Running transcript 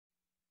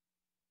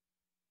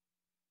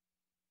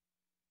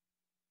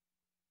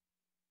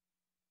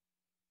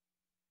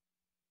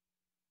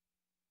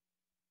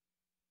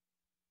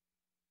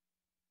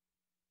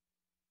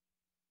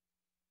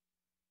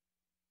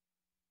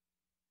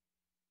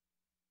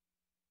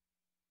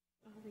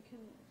We can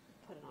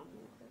put it on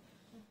real quick.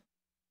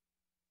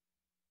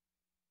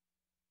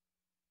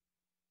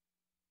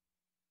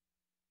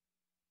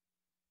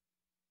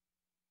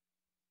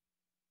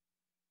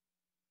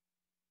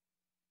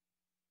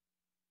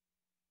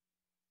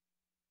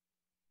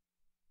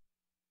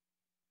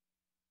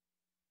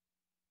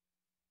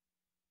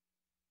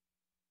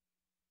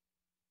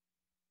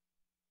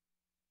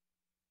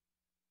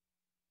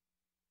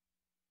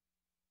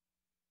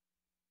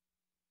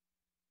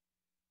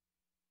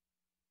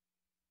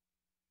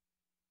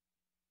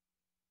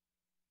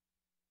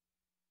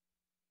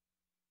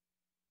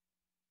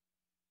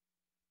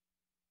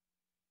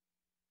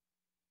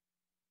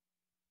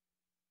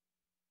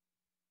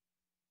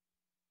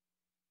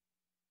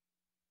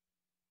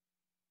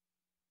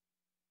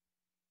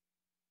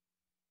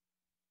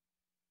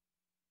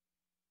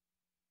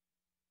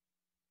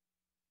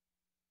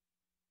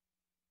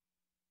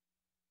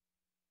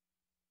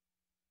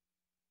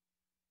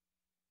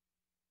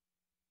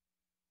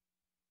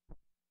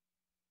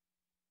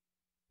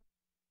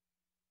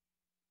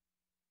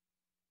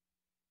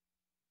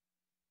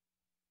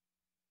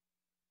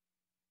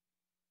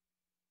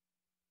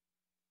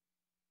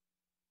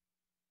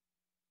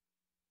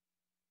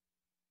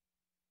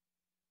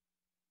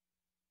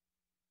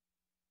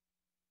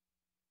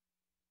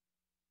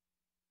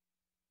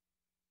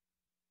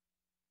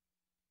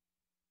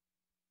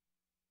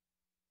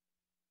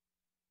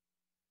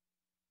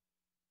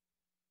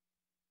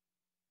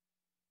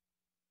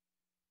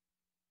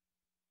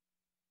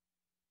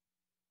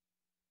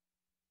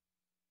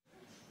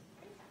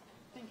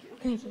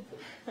 Thank you.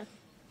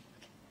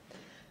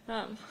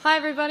 Hi,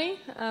 everybody.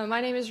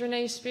 My name is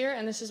Renee Spear,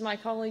 and this is my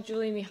colleague,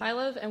 Julia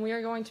Mihailov, and we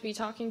are going to be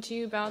talking to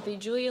you about the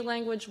Julia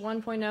Language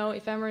 1.0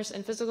 Ephemeris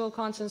and Physical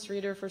Constants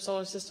Reader for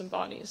Solar System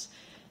Bodies.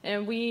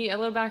 And a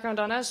little background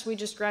on us, we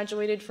just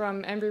graduated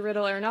from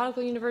Embry-Riddle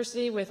Aeronautical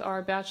University with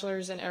our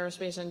bachelor's in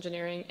aerospace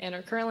engineering and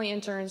are currently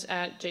interns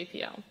at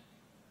JPL.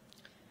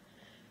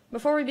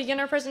 Before we begin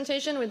our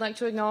presentation, we'd like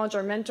to acknowledge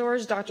our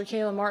mentors, Dr.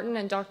 Kayla Martin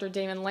and Dr.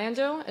 Damon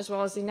Lando, as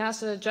well as the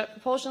NASA Jet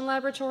Propulsion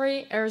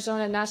Laboratory,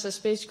 Arizona NASA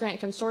Space Grant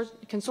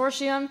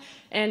Consortium,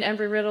 and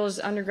Embry-Riddle's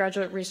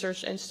Undergraduate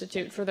Research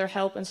Institute for their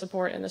help and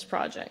support in this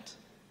project.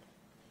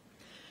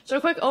 So a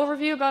quick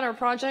overview about our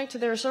project.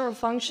 There are several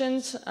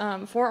functions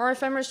for our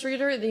Ephemeris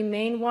reader. The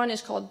main one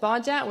is called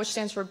BODDAT, which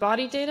stands for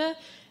Body Data.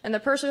 And the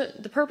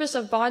purpose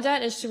of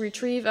BODDAT is to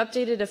retrieve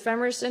updated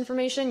Ephemeris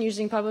information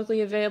using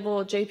publicly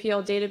available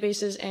JPL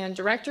databases and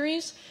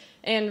directories.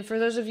 And for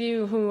those of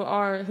you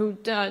who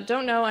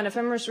don't know, an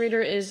Ephemeris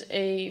reader is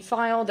a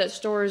file that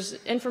stores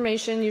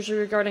information, usually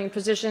regarding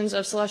positions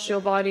of celestial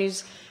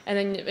bodies, and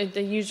then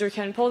the user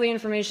can pull the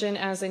information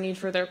as they need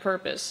for their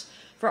purpose.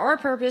 For our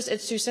purpose,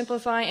 it's to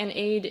simplify and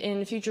aid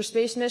in future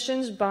space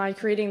missions by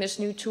creating this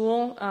new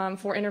tool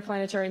for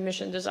interplanetary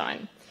mission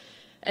design.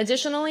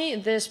 Additionally,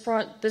 this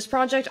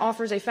project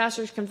offers a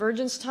faster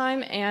convergence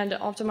time and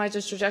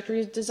optimizes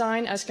trajectory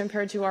design as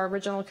compared to our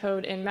original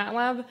code in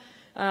MATLAB,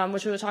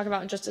 which we will talk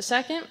about in just a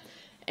second.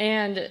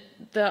 And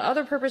the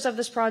other purpose of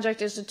this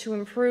project is to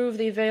improve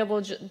the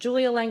available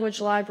Julia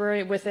language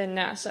library within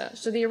NASA.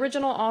 So the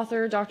original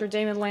author, Dr.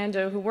 Damon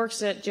Lando, who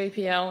works at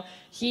JPL,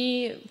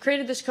 he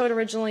created this code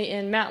originally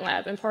in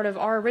MATLAB, and part of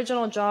our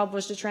original job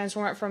was to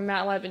transform it from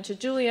MATLAB into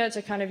Julia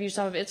to kind of use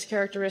some of its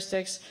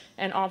characteristics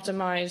and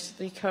optimize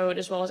the code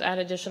as well as add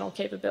additional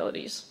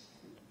capabilities.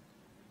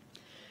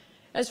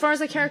 As far as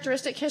the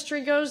characteristic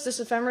history goes,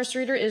 this Ephemeris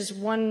reader is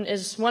one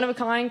of a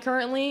kind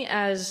currently,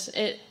 as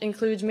it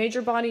includes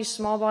major bodies,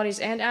 small bodies,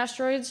 and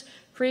asteroids.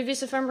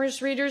 Previous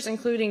Ephemeris readers,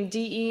 including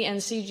DE and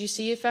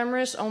CGC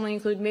Ephemeris, only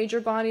include major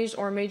bodies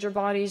or major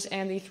bodies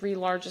and the 3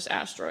 largest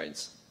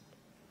asteroids.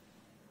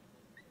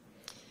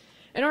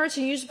 In order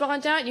to use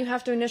BODDAT, you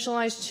have to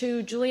initialize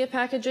 2 Julia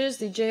packages,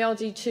 the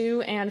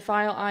JLD2 and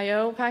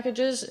file.io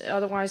packages,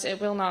 otherwise it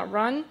will not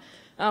run.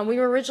 We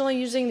were originally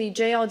using the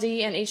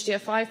JLD and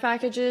HDF5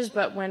 packages,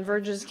 but when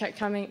versions kept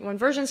coming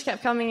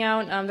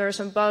out, there were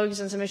some bugs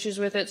and some issues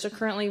with it. So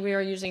currently we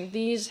are using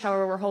these.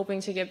 However, we're hoping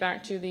to get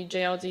back to the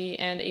JLD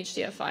and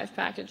HDF5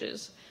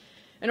 packages.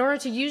 In order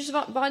to use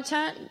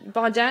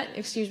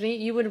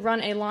BODDAT, you would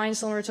run a line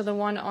similar to the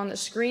one on the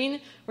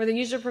screen, where the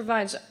user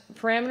provides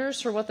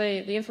parameters for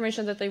the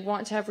information that they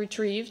want to have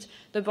retrieved,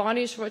 the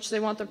bodies for which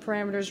they want the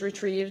parameters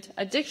retrieved,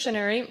 a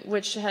dictionary,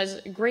 which has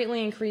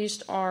greatly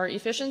increased our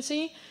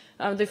efficiency.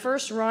 The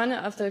first run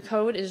of the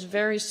code is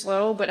very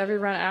slow, but every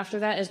run after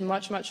that is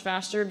much, much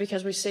faster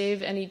because we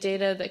save any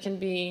data that can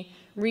be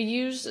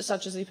reused,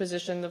 such as the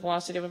position, the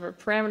velocity, whatever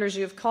parameters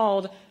you have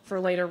called for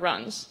later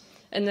runs.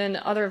 And then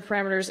other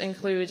parameters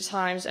include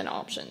times and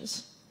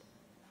options.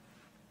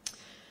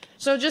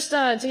 So just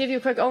to give you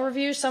a quick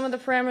overview, some of the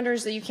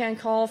parameters that you can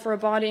call for a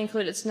body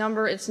include its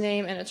number, its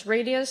name, and its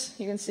radius.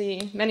 You can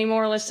see many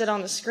more listed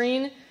on the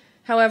screen.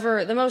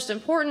 However, the most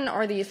important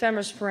are the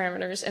Ephemeris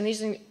parameters, and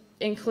these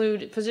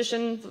include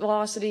position,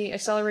 velocity,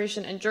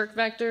 acceleration, and jerk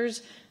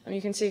vectors. And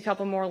you can see a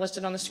couple more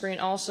listed on the screen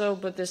also,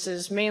 but this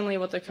is mainly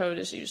what the code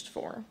is used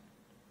for.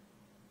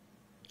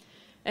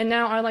 And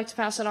now I'd like to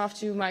pass it off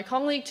to my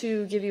colleague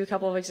to give you a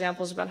couple of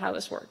examples about how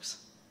this works.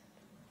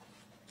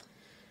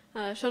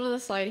 Shown on the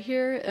slide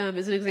here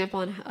is an example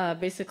on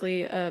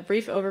basically a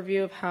brief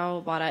overview of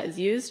how BODAT is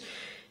used.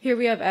 Here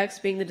we have x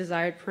being the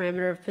desired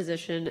parameter of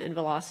position and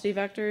velocity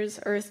vectors,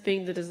 Earth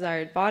being the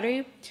desired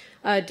body,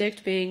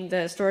 dict being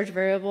the storage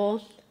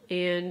variable,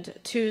 and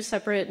two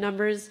separate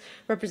numbers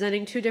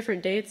representing two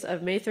different dates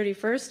of May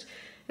 31st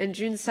and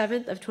June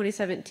 7th of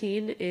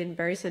 2017 in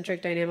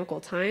barycentric dynamical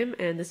time,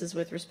 and this is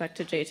with respect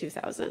to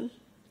J2000.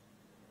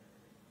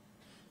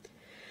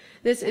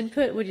 This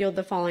input would yield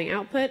the following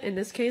output. In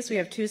this case, we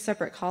have two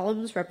separate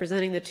columns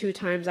representing the two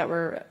times that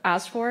were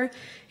asked for.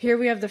 Here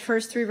we have the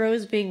first three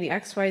rows being the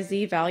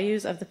XYZ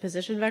values of the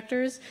position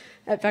vector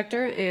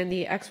and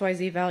the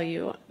XYZ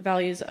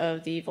values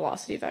of the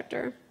velocity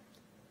vector.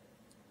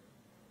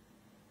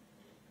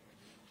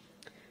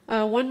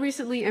 One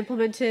recently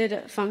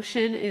implemented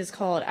function is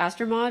called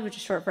astromod, which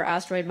is short for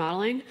asteroid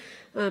modeling,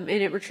 and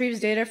it retrieves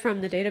data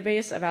from the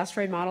database of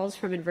asteroid models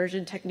from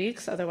inversion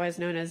techniques, otherwise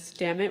known as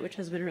DAMIT, which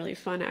has been a really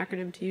fun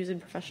acronym to use in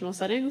professional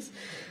settings.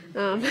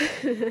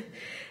 There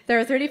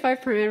are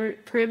 35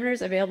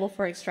 parameters available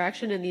for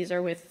extraction, and these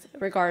are with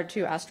regard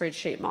to asteroid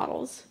shape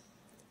models.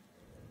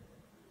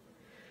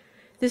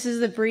 This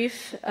is the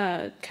brief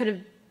kind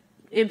of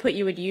input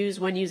you would use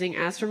when using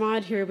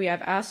astromod. Here we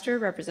have aster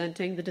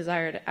representing the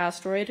desired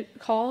asteroid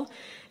call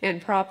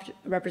and prop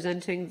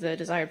representing the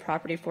desired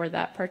property for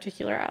that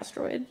particular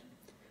asteroid.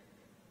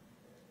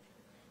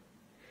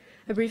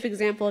 A brief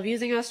example of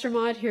using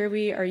astromod, here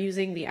we are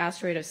using the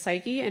asteroid of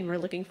Psyche and we're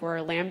looking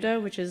for lambda,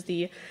 which is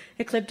the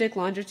ecliptic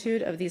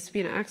longitude of the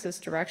spin-axis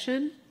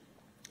direction.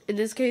 In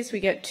this case, we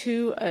get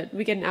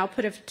an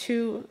output of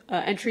two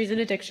entries in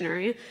a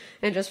dictionary,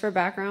 and just for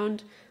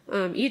background,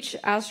 each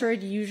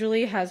asteroid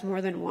usually has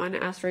more than one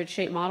asteroid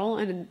shape model,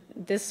 and in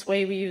this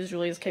way we use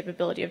Julia's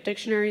capability of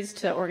dictionaries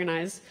to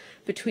organize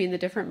between the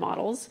different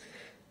models.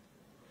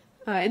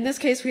 In this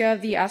case, we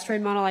have the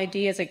asteroid model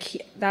ID as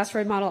the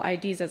asteroid model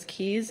IDs as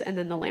keys, and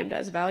then the lambda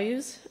as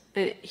values.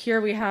 And here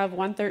we have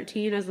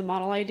 113 as the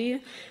model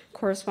ID,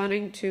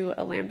 corresponding to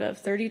a lambda of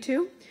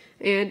 32,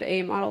 and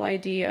a model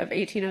ID of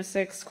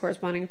 1806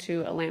 corresponding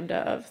to a lambda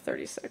of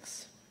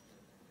 36.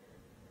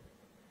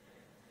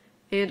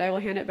 And I will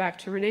hand it back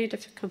to Renee to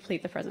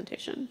complete the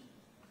presentation.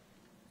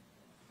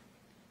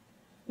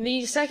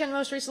 The second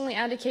most recently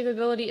added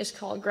capability is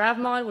called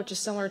GravMod, which is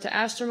similar to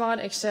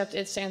astromod, except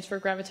it stands for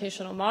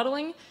gravitational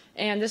modeling.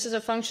 And this is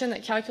a function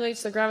that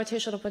calculates the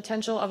gravitational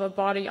potential of a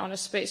body on a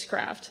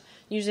spacecraft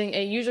using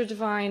a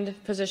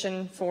user-defined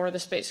position for the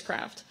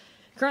spacecraft.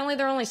 Currently,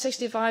 there are only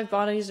 65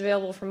 bodies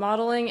available for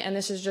modeling, and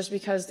this is just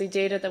because the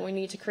data that we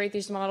need to create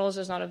these models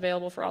is not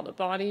available for all the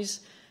bodies.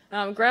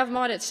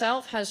 GravMod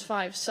itself has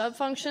 5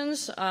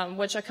 sub-functions,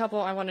 which a couple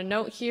I want to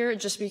note here,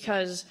 just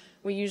because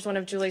we used one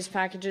of Julie's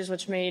packages,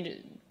 which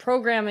made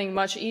programming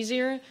much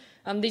easier.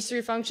 These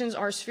 3 functions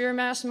are sphere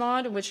mass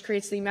mod, which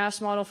creates the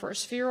mass model for a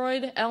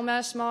spheroid, L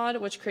mass mod,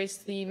 which creates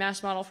the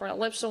mass model for an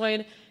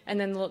ellipsoid, and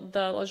then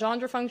the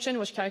Legendre function,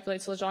 which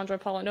calculates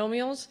Legendre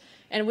polynomials.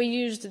 And we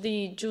used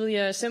the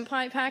Julia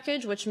SymPy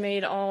package, which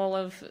made all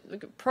of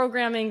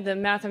programming the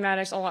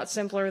mathematics a lot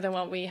simpler than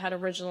what we had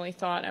originally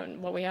thought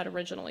and what we had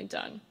originally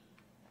done.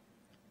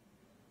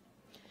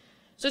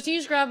 So to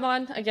use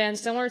GravMod, again,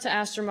 similar to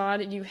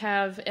astromod, you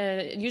have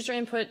a user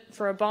input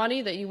for a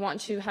body that you want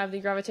to have the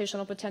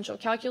gravitational potential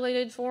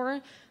calculated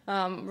for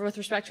with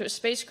respect to a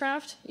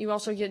spacecraft. You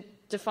also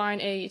define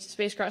a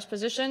spacecraft's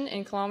position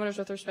in kilometers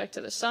with respect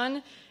to the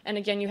sun. And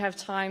again, you have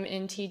time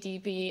in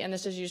TdB, and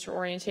this is used for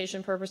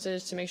orientation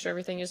purposes to make sure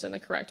everything is in the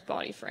correct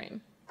body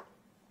frame.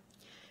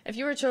 If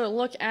you were to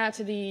look at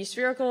the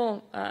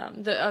spherical,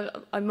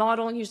 a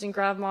model using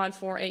GravMod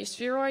for a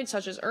spheroid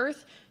such as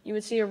Earth, you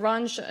would see a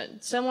run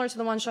similar to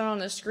the one shown on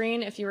the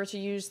screen if you were to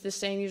use the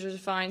same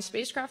user-defined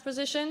spacecraft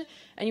position,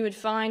 and you would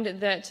find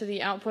that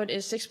the output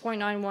is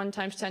 6.91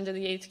 times 10 to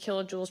the 8th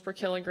kilojoules per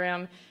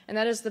kilogram, and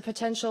that is the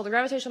potential, the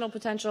gravitational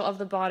potential of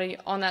the body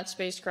on that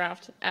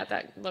spacecraft at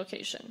that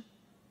location.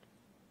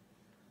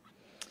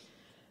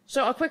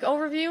 So a quick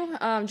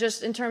overview,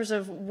 just in terms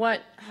of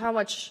how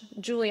much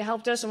Julia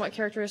helped us and what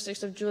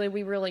characteristics of Julia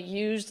we really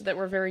used that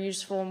were very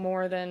useful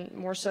more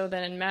so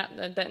than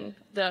than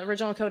the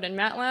original code in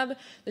MATLAB.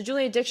 The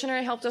Julia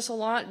dictionary helped us a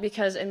lot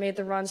because it made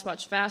the runs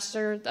much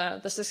faster,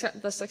 the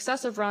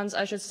successive runs,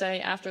 I should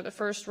say, after the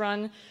first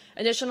run.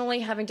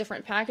 Additionally, having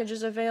different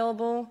packages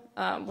available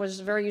was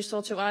very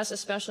useful to us,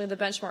 especially the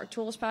benchmark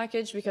tools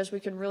package, because we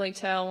could really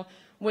tell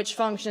which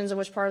functions and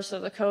which parts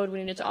of the code we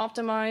needed to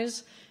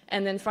optimize.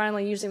 And then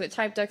finally, using the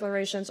type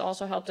declarations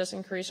also helped us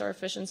increase our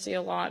efficiency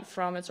a lot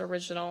from its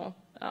original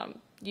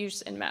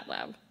use in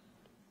MATLAB.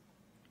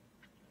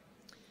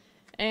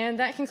 And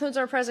that concludes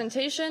our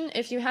presentation.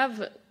 If you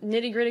have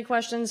nitty-gritty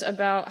questions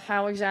about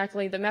how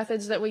exactly the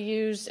methods that we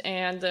used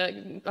and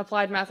the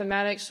applied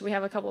mathematics, we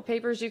have a couple of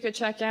papers you could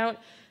check out.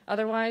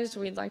 Otherwise,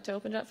 we'd like to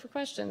open it up for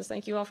questions.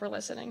 Thank you all for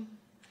listening.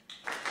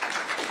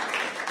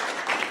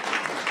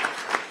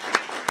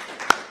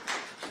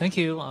 Thank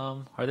you.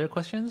 Are there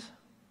questions?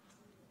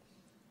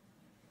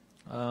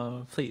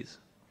 please.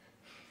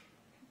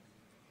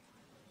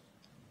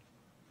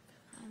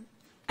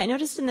 I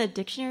noticed in the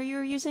dictionary you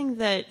were using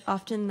that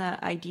often the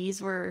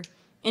IDs were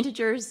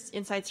integers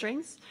inside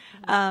strings,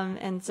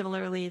 and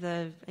similarly,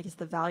 I guess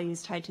the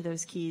values tied to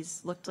those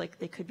keys looked like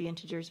they could be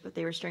integers, but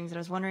they were strings. And I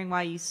was wondering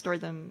why you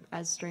stored them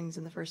as strings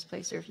in the first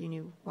place, or if you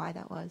knew why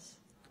that was.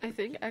 I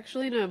think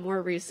actually in a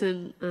more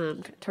recent,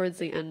 towards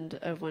the end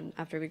of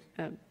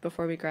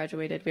before we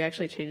graduated, we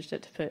actually changed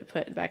it to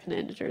put it back into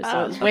integers.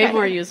 So it was way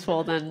more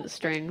useful than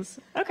strings.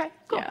 Okay,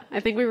 cool. Yeah,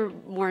 I think we were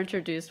more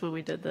introduced when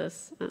we did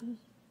this.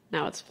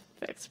 Now it's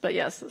fixed, but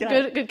yes,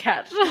 Yeah. good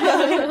catch.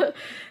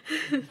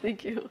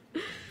 Thank you.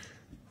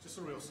 Just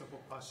a real simple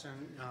question.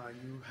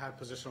 You had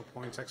positional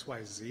points X,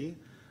 Y, Z.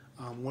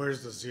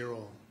 Where's the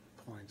 0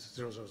 points,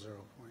 0, 0, 0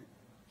 point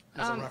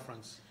as a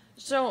reference?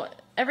 So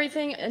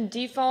everything in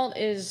default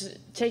is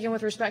taken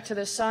with respect to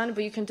the sun,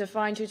 but you can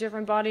define two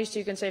different bodies. So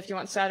you can say if you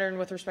want Saturn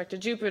with respect to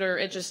Jupiter,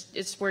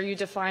 it's where you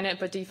define it,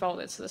 but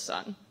default it's the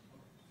sun.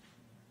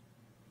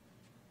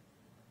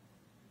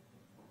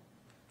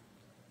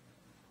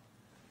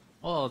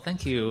 Well,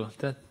 thank you.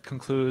 That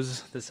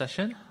concludes the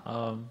session.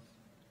 And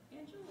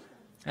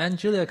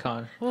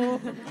JuliaCon.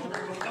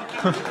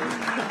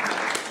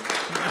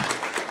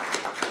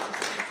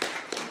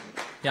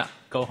 Yeah,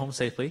 go home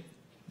safely.